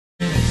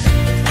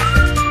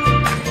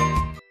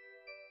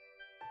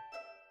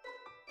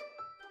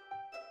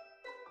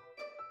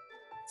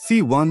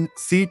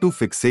C1-C2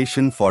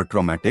 fixation for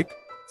traumatic,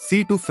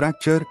 C2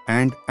 fracture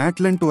and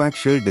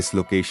Atlantoaxial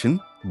dislocation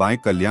by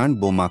Kalyan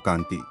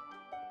Bommkanti.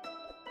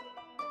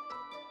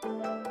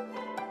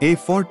 A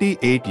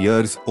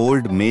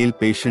 48-year-old male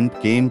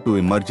patient came to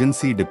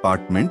emergency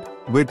department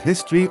with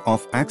history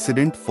of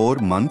accident 4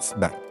 months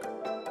back.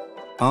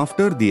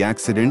 After the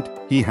accident,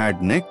 he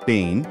had neck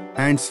pain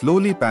and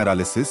slowly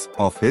paralysis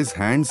of his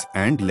hands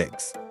and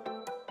legs.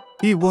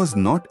 He was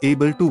not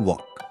able to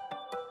walk.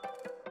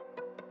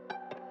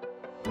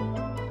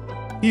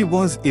 He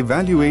was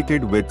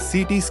evaluated with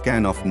CT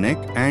scan of neck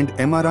and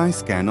MRI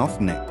scan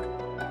of neck.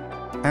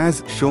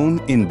 As shown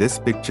in this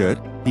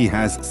picture, he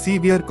has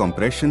severe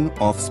compression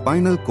of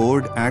spinal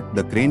cord at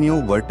the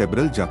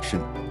craniovertebral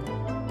junction.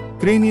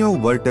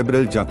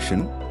 Craniovertebral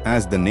junction,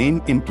 as the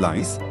name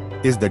implies,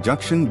 is the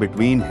junction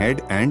between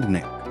head and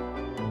neck.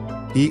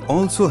 He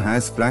also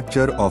has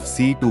fracture of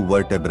C2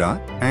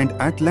 vertebra and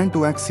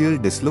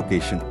Atlantoaxial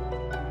dislocation.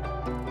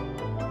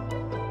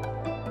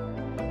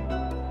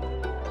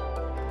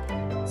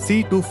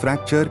 C2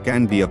 fracture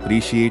can be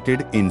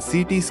appreciated in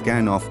CT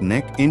scan of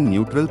neck in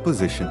neutral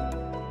position.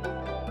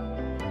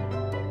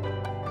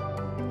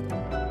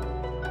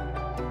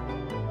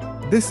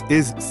 This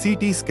is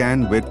CT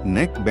scan with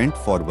neck bent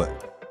forward.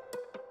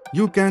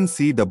 You can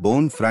see the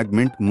bone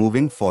fragment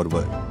moving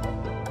forward.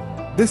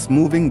 This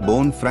moving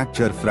bone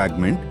fracture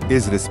fragment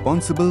is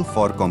responsible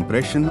for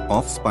compression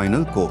of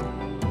spinal cord.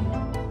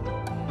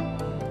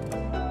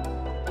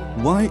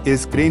 Why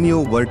is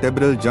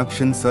craniovertebral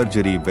junction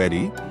surgery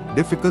very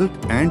difficult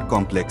and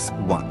complex?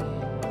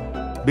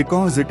 1.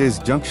 Because it is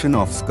junction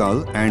of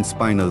skull and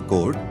spinal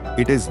cord,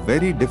 it is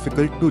very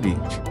difficult to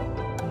reach.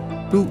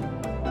 2.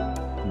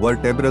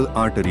 Vertebral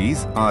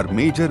arteries are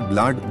major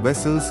blood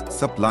vessels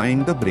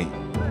supplying the brain.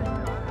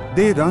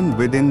 They run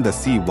within the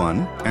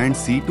C1 and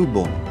C2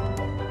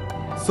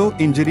 bone. So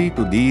injury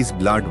to these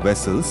blood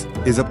vessels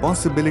is a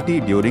possibility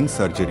during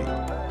surgery.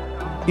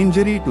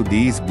 Injury to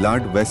these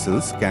blood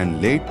vessels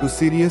can lead to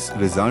serious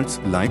results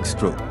like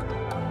stroke.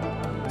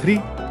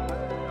 3.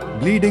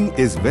 Bleeding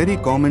is very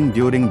common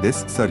during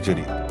this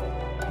surgery.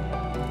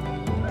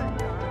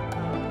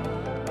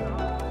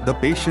 The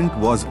patient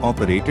was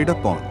operated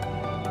upon.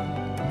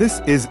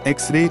 This is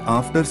X-ray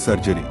after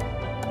surgery.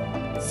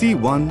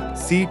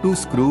 C1-C2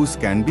 screws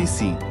can be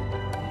seen.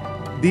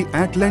 The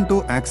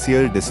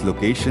Atlantoaxial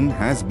dislocation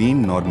has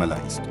been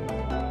normalized.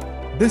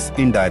 This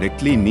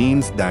indirectly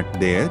means that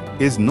there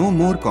is no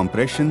more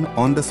compression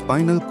on the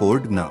spinal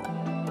cord now.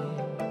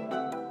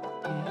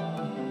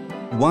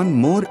 One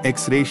more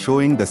X-ray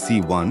showing the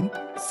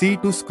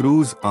C1-C2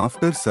 screws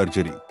after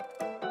surgery.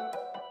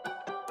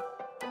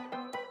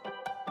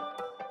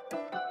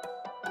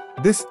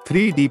 This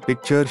 3D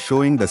picture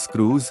showing the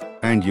screws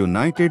and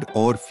united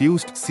or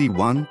fused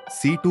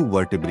C1-C2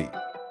 vertebrae.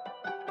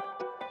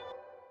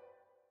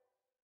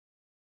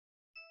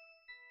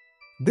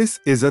 This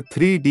is a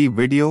 3D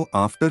video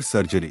after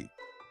surgery.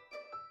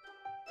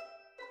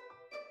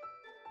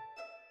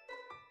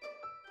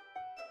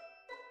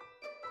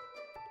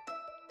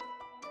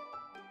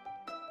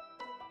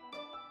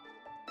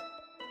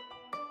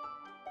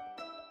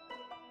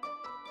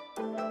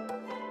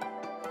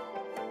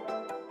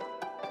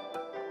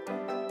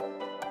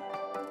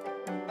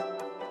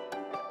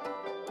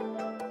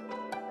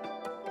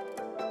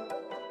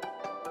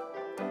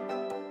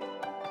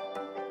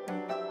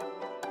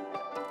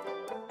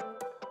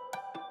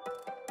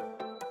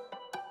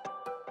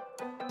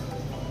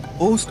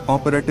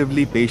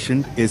 Post-operatively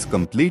patient is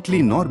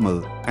completely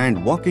normal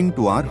and walking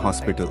to our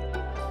hospital.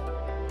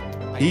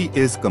 He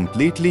is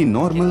completely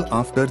normal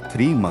after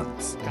 3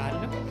 months.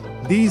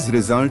 These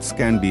results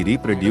can be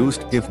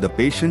reproduced if the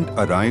patient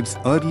arrives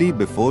early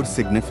before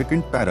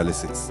significant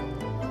paralysis.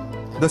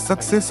 The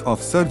success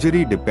of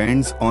surgery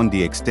depends on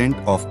the extent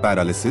of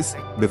paralysis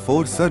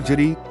before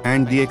surgery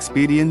and the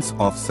experience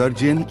of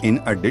surgeon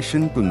in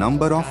addition to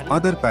number of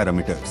other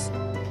parameters.